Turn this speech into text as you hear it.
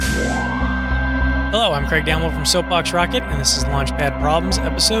Hello, I'm Craig Downwell from Soapbox Rocket, and this is Launchpad Problems,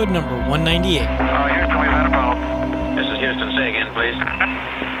 episode number 198. Houston, we've had a problem. This is Houston. Say again, please.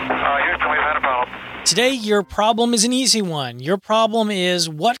 Houston, we've had a problem. Today, your problem is an easy one. Your problem is,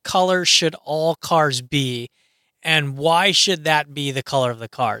 what color should all cars be, and why should that be the color of the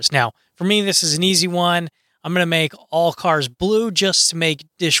cars? Now, for me, this is an easy one. I'm going to make all cars blue just to make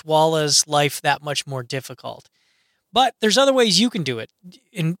Dishwalla's life that much more difficult. But there's other ways you can do it.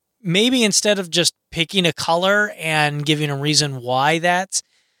 Maybe instead of just picking a color and giving a reason why that's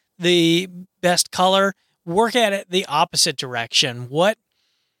the best color, work at it the opposite direction.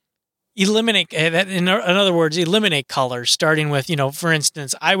 Eliminate colors, starting with, for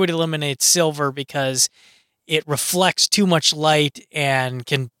instance, I would eliminate silver because it reflects too much light and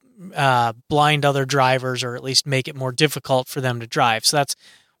can blind other drivers, or at least make it more difficult for them to drive. So that's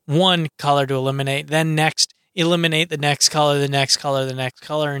one color to eliminate. Then next, eliminate the next color, the next color, the next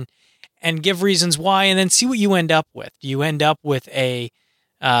color, and give reasons why, and then see what you end up with. Do you end up with a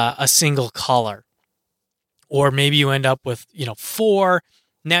single color? Or maybe you end up with, 4.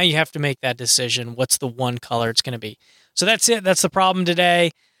 Now you have to make that decision. What's the one color it's going to be? So that's it. That's the problem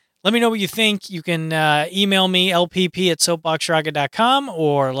today. Let me know what you think. You can email me, lpp@soapboxrocket.com,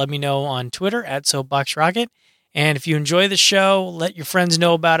 or let me know on Twitter @soapboxrocket. And if you enjoy the show, let your friends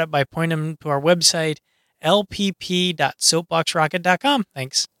know about it by pointing them to our website, lpp.soapboxrocket.com.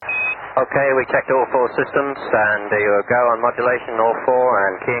 Thanks. Okay, we checked all 4 systems, and there you go on modulation, all 4,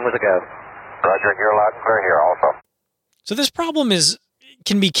 and keying was a go. Roger, you're loud and clear here also. So this problem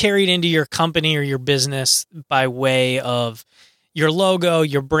can be carried into your company or your business by way of your logo,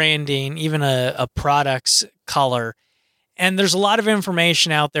 your branding, even a product's color. And there's a lot of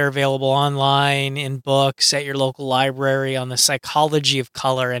information out there available online, in books, at your local library on the psychology of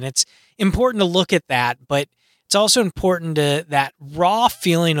color. And it's important to look at that, but it's also important to that raw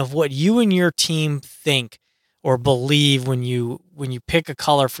feeling of what you and your team think or believe when you pick a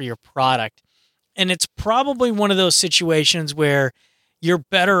color for your product. And it's probably one of those situations where you're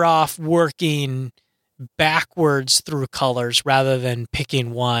better off working backwards through colors rather than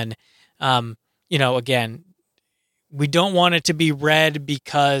picking one. Again, we don't want it to be red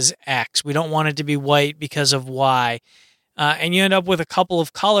because X. We don't want it to be white because of Y. And you end up with a couple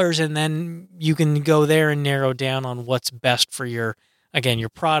of colors, and then you can go there and narrow down on what's best for your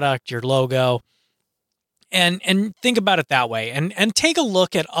product, your logo, and think about it that way. And take a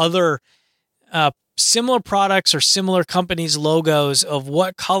look at other similar products or similar companies' logos of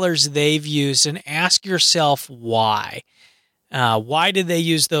what colors they've used, and ask yourself why. Why did they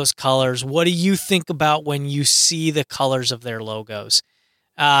use those colors? What do you think about when you see the colors of their logos?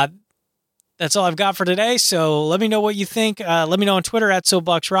 That's all I've got for today, so let me know what you think. Let me know on Twitter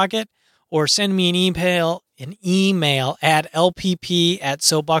 @SoapboxRocket, or send me an email at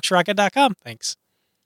lpp@soapboxrocket.com. Thanks.